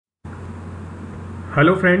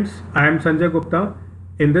Hello friends, I am Sanjay Gupta.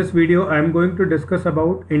 In this video, I am going to discuss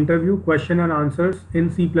about interview question and answers in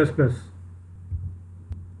C++.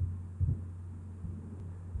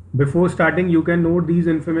 Before starting, you can note these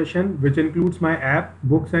information which includes my app,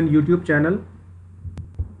 books and YouTube channel.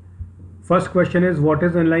 First question is, what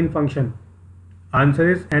is inline function? Answer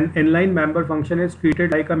is, an inline member function is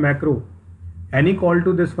treated like a macro. Any call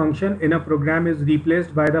to this function in a program is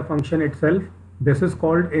replaced by the function itself. This is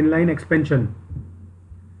called inline expansion.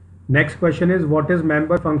 Next question is, what is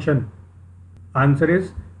member function? Answer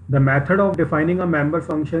is, the method of defining a member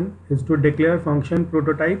function is to declare function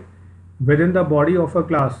prototype within the body of a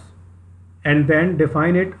class and then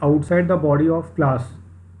define it outside the body of class.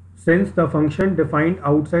 Since the function defined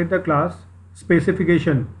outside the class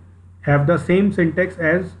specification have the same syntax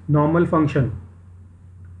as normal function,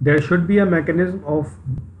 there should be a mechanism of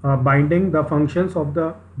binding the functions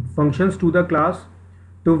to the class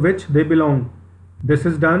to which they belong. This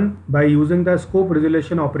is done by using the scope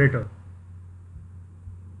resolution operator.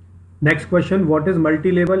 Next question, what is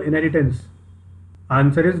multi-level inheritance?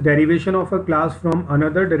 Answer is, derivation of a class from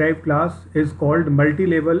another derived class is called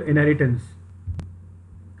multi-level inheritance.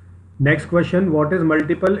 Next question, what is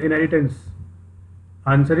multiple inheritance?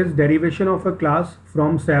 Answer is, derivation of a class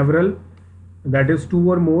from several, that is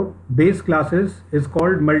 2 or more, base classes is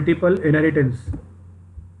called multiple inheritance.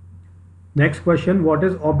 Next question, what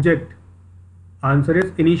is object? Answer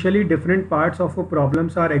is, initially different parts of a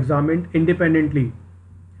problems are examined independently.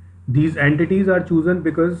 These entities are chosen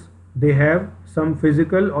because they have some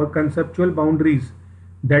physical or conceptual boundaries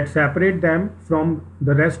that separate them from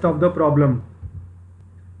the rest of the problem.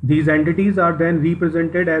 These entities are then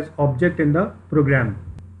represented as object in the program.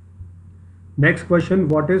 Next question,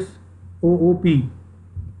 what is OOP?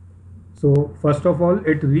 So first of all,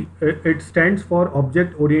 it stands for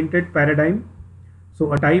object oriented paradigm.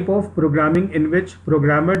 So a type of programming in which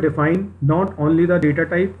programmer define not only the data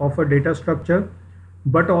type of a data structure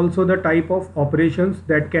but also the type of operations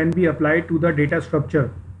that can be applied to the data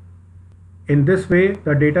structure. In this way,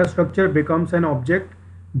 the data structure becomes an object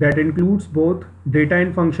that includes both data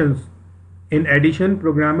and functions. In addition,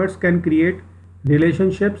 programmers can create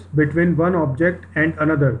relationships between one object and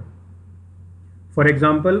another. For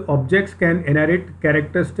example, objects can inherit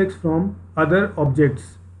characteristics from other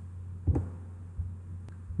objects.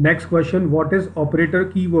 Next question, what is operator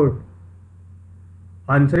keyword?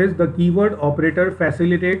 Answer is, the keyword operator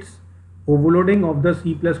facilitates overloading of the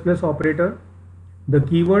C++ operator. The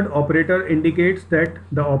keyword operator indicates that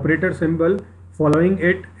the operator symbol following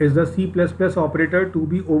it is the C++ operator to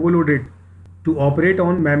be overloaded to operate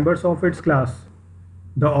on members of its class.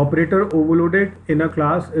 The operator overloaded in a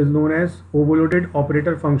class is known as overloaded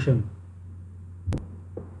operator function.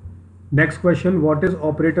 Next question, what is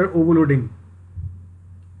operator overloading?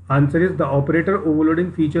 Answer is, the operator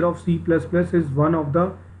overloading feature of C++ is one of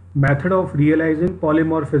the method of realizing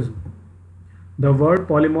polymorphism. The word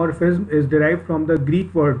polymorphism is derived from the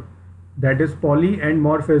Greek word that is poly and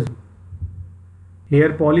morphism.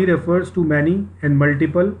 Here poly refers to many and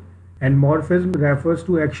multiple and morphism refers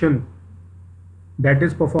to action, that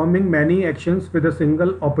is performing many actions with a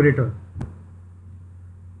single operator.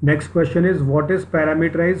 Next question is, what is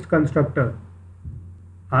parameterized constructor?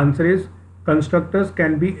 Answer is, constructors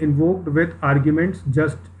can be invoked with arguments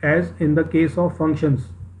just as in the case of functions.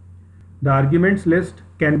 The arguments list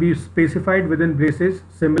can be specified within braces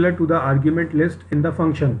similar to the argument list in the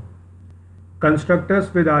function.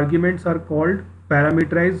 Constructors with arguments are called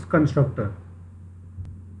parameterized constructor.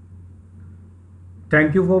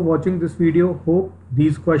 Thank you for watching this video. Hope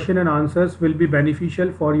these question and answers will be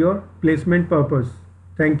beneficial for your placement purpose.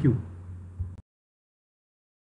 Thank you.